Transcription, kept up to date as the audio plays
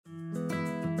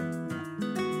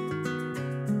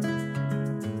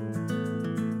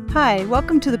Hi,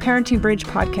 welcome to the Parenting Bridge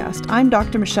podcast. I'm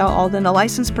Dr. Michelle Alden, a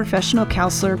licensed professional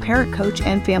counselor, parent coach,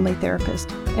 and family therapist,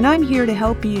 and I'm here to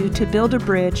help you to build a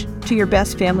bridge to your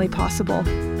best family possible.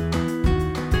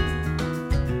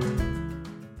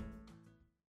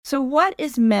 So what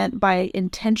is meant by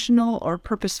intentional or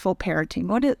purposeful parenting?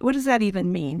 What does that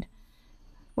even mean?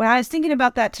 When I was thinking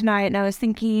about that tonight, and I was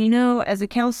thinking, as a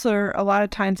counselor, a lot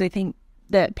of times I think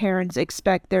that parents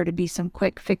expect there to be some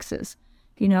quick fixes.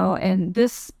 And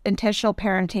this intentional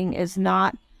parenting is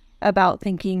not about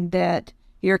thinking that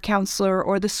your counselor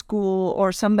or the school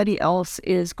or somebody else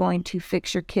is going to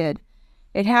fix your kid.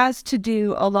 It has to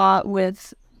do a lot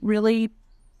with really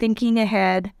thinking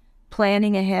ahead,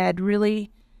 planning ahead,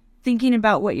 really thinking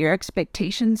about what your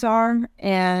expectations are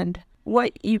and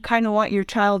what you kind of want your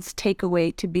child's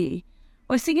takeaway to be.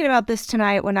 I was thinking about this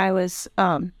tonight when I was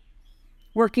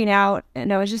working out,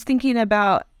 and I was just thinking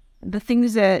about the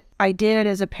things that I did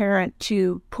as a parent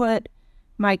to put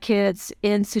my kids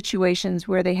in situations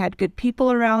where they had good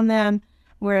people around them,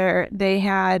 where they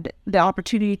had the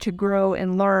opportunity to grow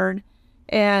and learn.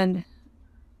 And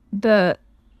the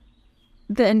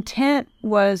intent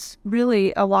was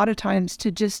really a lot of times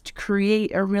to just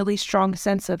create a really strong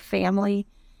sense of family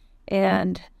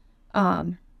and a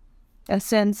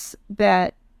sense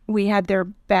that we had their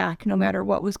back no matter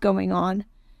what was going on.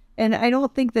 And I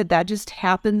don't think that just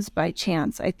happens by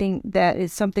chance. I think that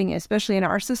is something, especially in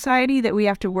our society, that we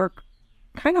have to work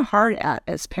kind of hard at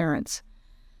as parents.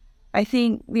 I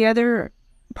think the other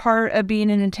part of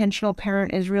being an intentional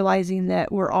parent is realizing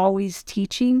that we're always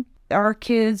teaching. Our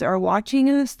kids are watching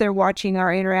us. They're watching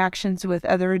our interactions with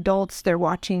other adults. They're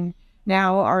watching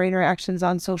now our interactions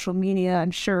on social media,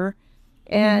 I'm sure.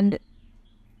 And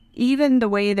even the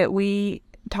way that we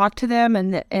talk to them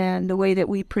and the way that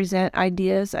we present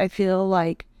ideas, I feel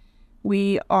like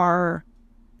we are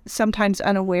sometimes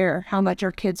unaware how much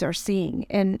our kids are seeing.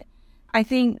 And I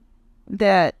think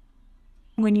that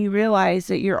when you realize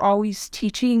that you're always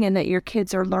teaching and that your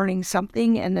kids are learning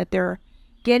something and that they're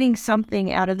getting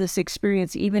something out of this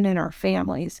experience, even in our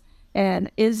families,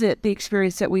 and is it the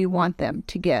experience that we want them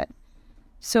to get?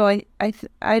 So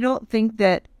I don't think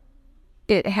that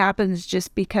it happens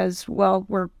just because,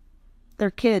 they're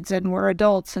kids and we're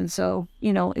adults, and so,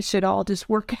 it should all just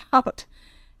work out.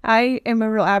 I am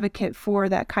a real advocate for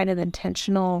that kind of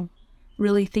intentional,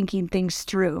 really thinking things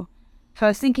through. So I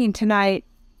was thinking tonight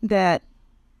that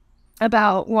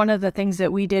about one of the things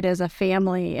that we did as a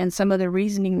family and some of the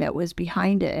reasoning that was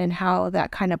behind it and how that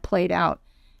kind of played out.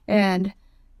 And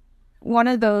one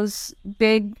of those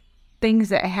big things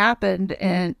that happened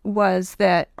was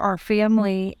that our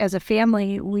family, as a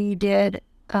family, we did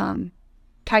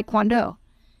Taekwondo.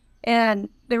 And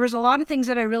there was a lot of things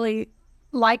that I really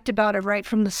liked about it right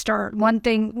from the start. One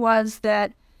thing was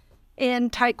that in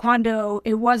Taekwondo,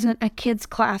 it wasn't a kids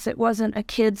class. It wasn't a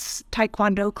kids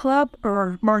Taekwondo club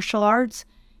or martial arts.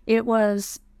 It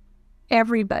was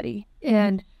everybody.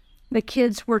 And the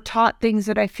kids were taught things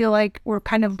that I feel like we're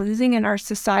kind of losing in our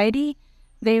society.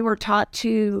 They were taught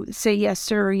to say yes,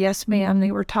 sir, or yes, ma'am.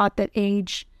 They were taught that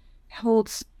age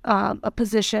holds a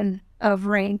position of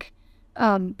rank.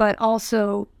 But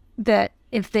also that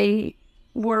if they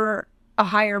were a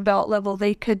higher belt level,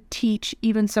 they could teach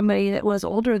even somebody that was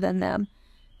older than them.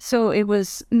 So it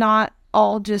was not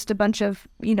all just a bunch of,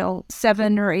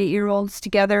 7 or 8-year-olds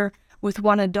together with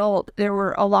one adult. There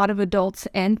were a lot of adults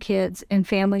and kids and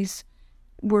families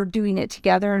were doing it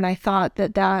together. And I thought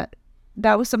that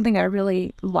was something I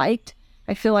really liked.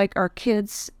 I feel like our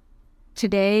kids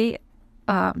today,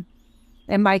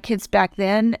 and my kids back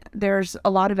then, there's a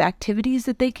lot of activities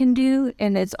that they can do,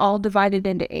 and it's all divided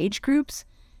into age groups.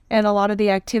 And a lot of the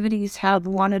activities have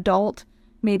one adult,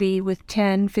 maybe with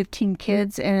 10, 15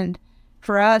 kids. And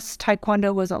for us,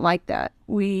 Taekwondo wasn't like that.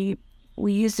 We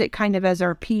used it kind of as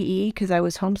our PE because I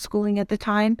was homeschooling at the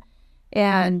time.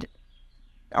 And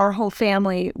our whole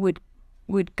family would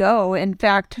go. In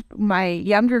fact, my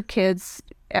younger kids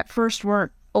at first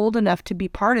weren't old enough to be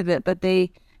part of it, but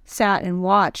they sat and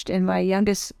watched. And my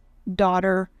youngest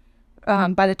daughter,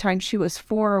 by the time she was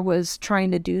 4, was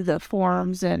trying to do the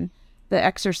forms and the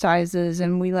exercises,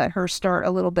 and we let her start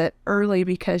a little bit early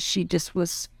because she just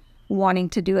was wanting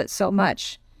to do it so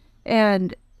much.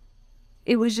 And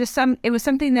it was just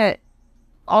something that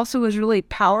also was really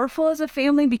powerful as a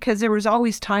family, because there was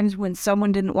always times when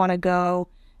someone didn't want to go.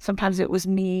 Sometimes it was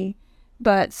me,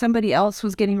 but somebody else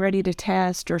was getting ready to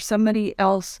test, or somebody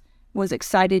else was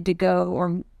excited to go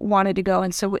or wanted to go.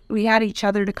 And so we had each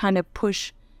other to kind of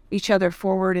push each other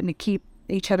forward and to keep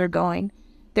each other going.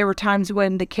 There were times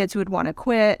when the kids would want to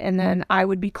quit, and then I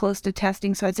would be close to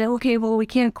testing. So I'd say, okay, well, we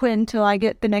can't quit until I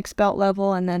get the next belt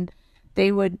level. And then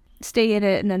they would stay in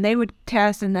it, and then they would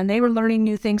test, and then they were learning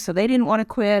new things, so they didn't want to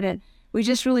quit. And we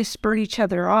just really spurred each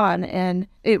other on, and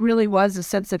it really was a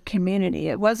sense of community.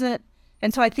 It wasn't,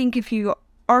 and so I think if you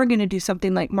are going to do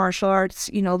something like martial arts,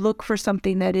 look for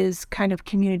something that is kind of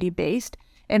community based,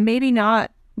 and maybe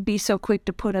not be so quick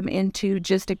to put them into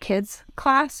just a kids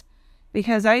class,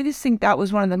 because I just think that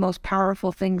was one of the most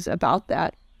powerful things about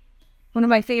that. One of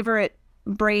my favorite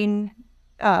brain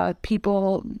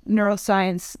people,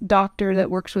 neuroscience doctor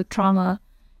that works with trauma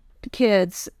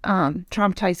kids,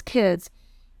 traumatized kids,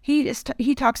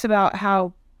 he talks about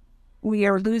how we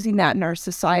are losing that in our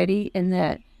society, and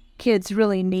that kids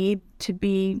really need to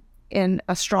be in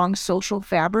a strong social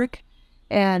fabric,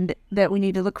 and that we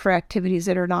need to look for activities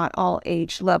that are not all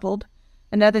age leveled.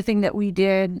 Another thing that we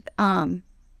did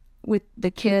with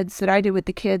the kids, that I did with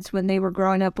the kids when they were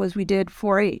growing up, was we did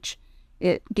 4-H.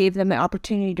 It gave them the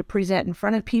opportunity to present in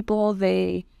front of people.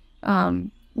 They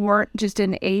weren't just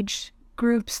in age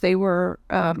groups. They were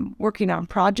working on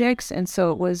projects, and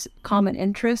so it was common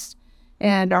interest,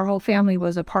 and our whole family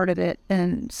was a part of it.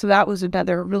 And so that was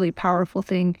another really powerful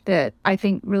thing that I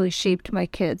think really shaped my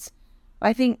kids.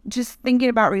 I think just thinking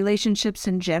about relationships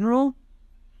in general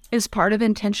is part of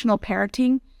intentional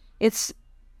parenting. It's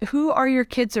who are your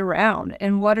kids around,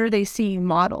 and what are they seeing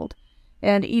modeled?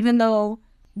 And even though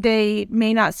they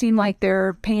may not seem like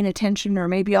they're paying attention, or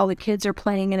maybe all the kids are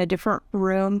playing in a different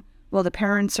room while the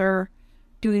parents are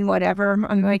doing whatever.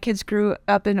 My kids grew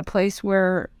up in a place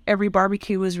where every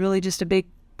barbecue was really just a big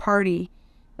party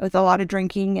with a lot of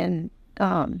drinking and,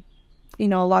 a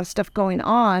lot of stuff going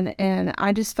on. And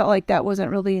I just felt like that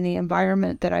wasn't really in the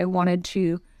environment that I wanted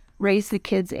to raise the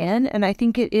kids in. And I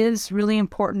think it is really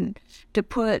important to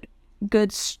put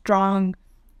good, strong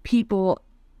people,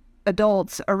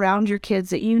 adults around your kids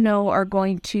that are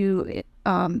going to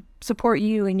support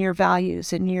you and your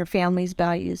values and your family's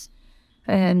values.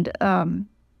 And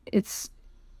it's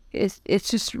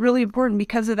just really important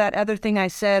because of that other thing I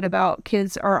said about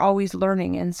kids are always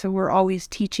learning, and so we're always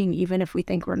teaching even if we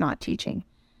think we're not teaching.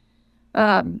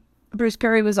 Bruce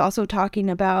Perry was also talking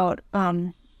about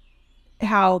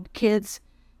how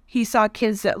he saw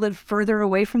kids that lived further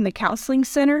away from the counseling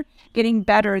center getting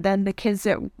better than the kids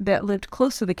that lived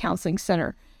close to the counseling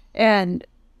center. And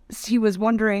he was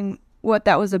wondering what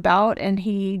that was about, and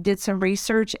he did some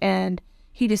research, and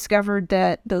he discovered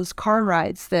that those car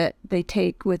rides that they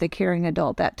take with a caring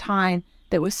adult, that time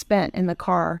that was spent in the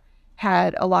car,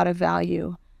 had a lot of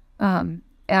value.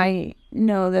 I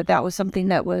know that was something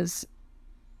that was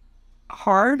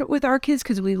hard with our kids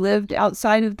because we lived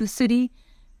outside of the city,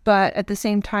 but at the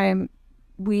same time,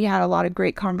 we had a lot of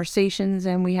great conversations,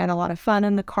 and we had a lot of fun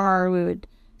in the car. We would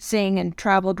sing and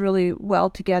traveled really well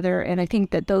together, and I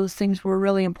think that those things were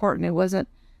really important. It wasn't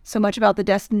so much about the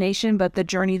destination, but the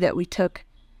journey that we took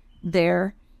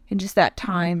there, and just that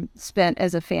time spent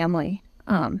as a family.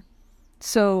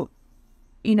 So,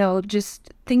 just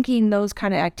thinking those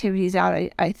kind of activities out,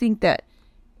 I think that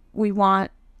we want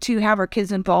to have our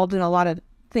kids involved in a lot of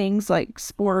things like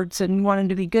sports, and wanting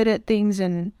to be good at things,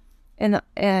 and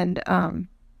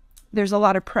there's a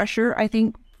lot of pressure, I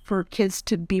think, for kids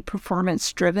to be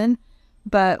performance driven.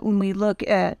 But when we look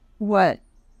at what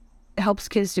helps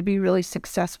kids to be really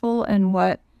successful and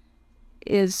what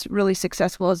is really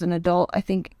successful as an adult, I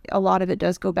think a lot of it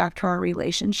does go back to our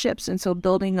relationships. And so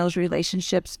building those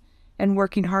relationships and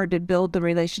working hard to build the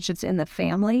relationships in the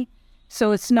family.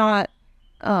 So it's not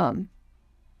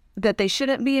that they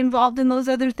shouldn't be involved in those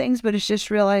other things, but it's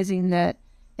just realizing that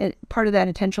part of that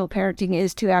intentional parenting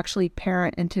is to actually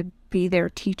parent and to be there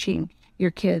teaching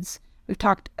your kids. We've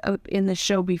talked in the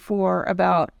show before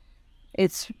about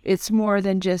it's more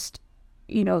than just,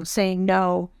 saying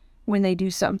no when they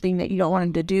do something that you don't want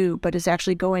them to do, but it's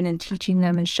actually going and teaching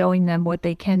them and showing them what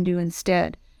they can do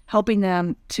instead, helping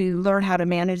them to learn how to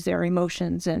manage their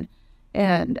emotions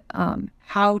and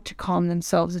how to calm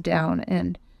themselves down.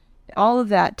 And all of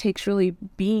that takes really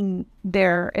being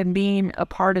there and being a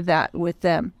part of that with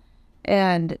them.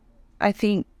 And I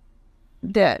think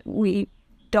that we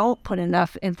don't put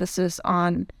enough emphasis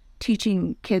on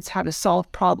teaching kids how to solve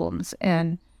problems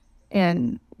and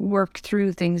work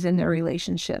through things in their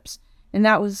relationships. And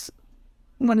that was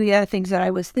one of the other things that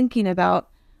I was thinking about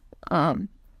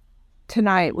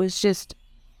tonight, was just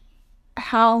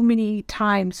how many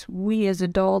times we as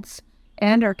adults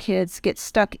and our kids get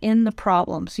stuck in the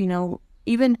problems.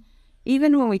 Even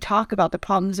when we talk about the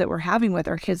problems that we're having with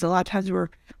our kids, a lot of times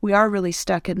we are really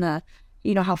stuck in the,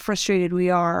 how frustrated we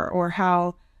are, or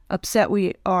how upset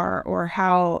we are, or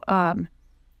how,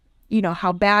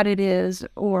 how bad it is,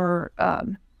 or,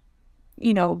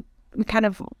 kind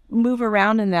of move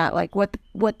around in that, like what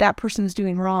that person's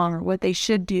doing wrong or what they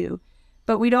should do,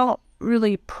 but we don't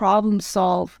really problem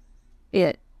solve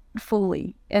it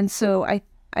fully. And so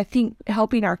I think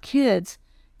helping our kids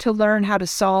to learn how to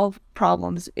solve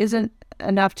problems isn't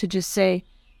enough to just say,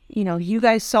 you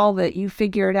guys solve it, you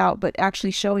figure it out, but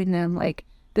actually showing them like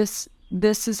this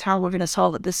is how we're going to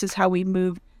solve it. This is how we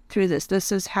move through this.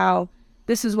 This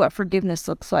is what forgiveness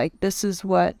looks like. This is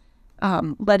what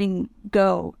letting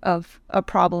go of a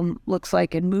problem looks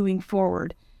like and moving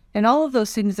forward. And all of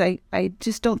those things, I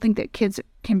just don't think that kids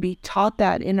can be taught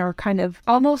that in our kind of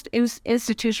almost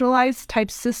institutionalized type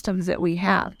systems that we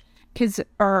have. Kids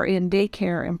are in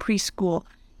daycare and preschool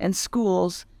and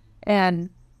schools, and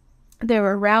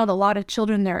they're around a lot of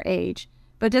children their age.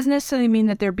 But it doesn't necessarily mean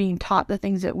that they're being taught the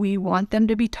things that we want them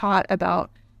to be taught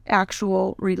about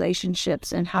actual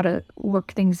relationships and how to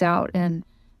work things out and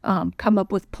come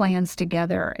up with plans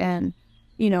together and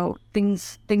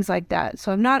things like that.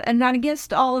 So I'm not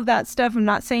against all of that stuff. I'm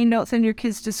not saying don't send your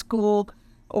kids to school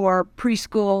or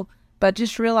preschool, but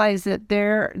just realize that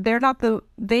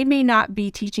they may not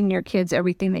be teaching your kids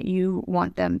everything that you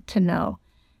want them to know,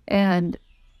 and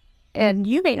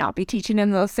you may not be teaching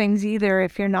them those things either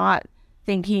if you're not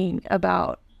thinking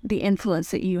about the influence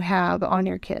that you have on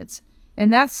your kids.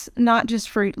 And that's not just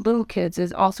for little kids,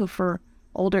 it's also for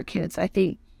older kids. I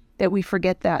think that we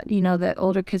forget that, that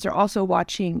older kids are also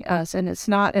watching us, and it's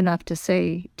not enough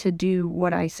to do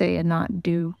what I say and not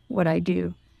do what I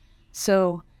do.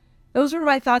 So those were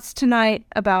my thoughts tonight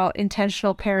about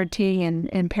intentional parenting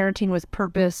and parenting with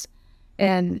purpose.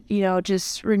 And,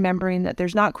 just remembering that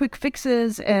there's not quick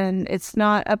fixes, and it's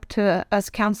not up to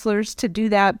us counselors to do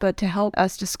that, but to help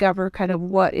us discover kind of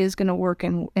what is going to work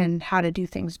and how to do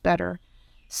things better.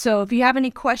 So if you have any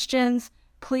questions,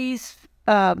 please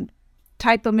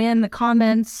type them in the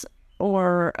comments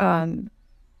or,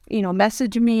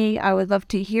 message me. I would love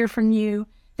to hear from you.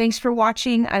 Thanks for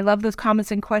watching. I love those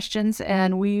comments and questions,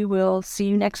 and we will see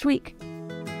you next week.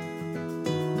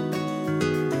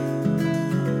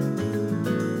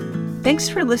 Thanks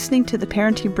for listening to the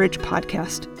Parenting Bridge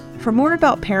podcast. For more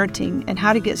about parenting and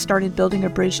how to get started building a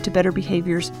bridge to better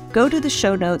behaviors, go to the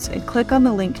show notes and click on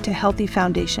the link to Healthy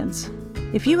Foundations.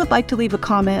 If you would like to leave a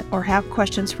comment or have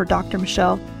questions for Dr.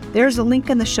 Michelle, there's a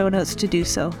link in the show notes to do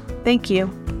so. Thank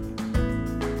you.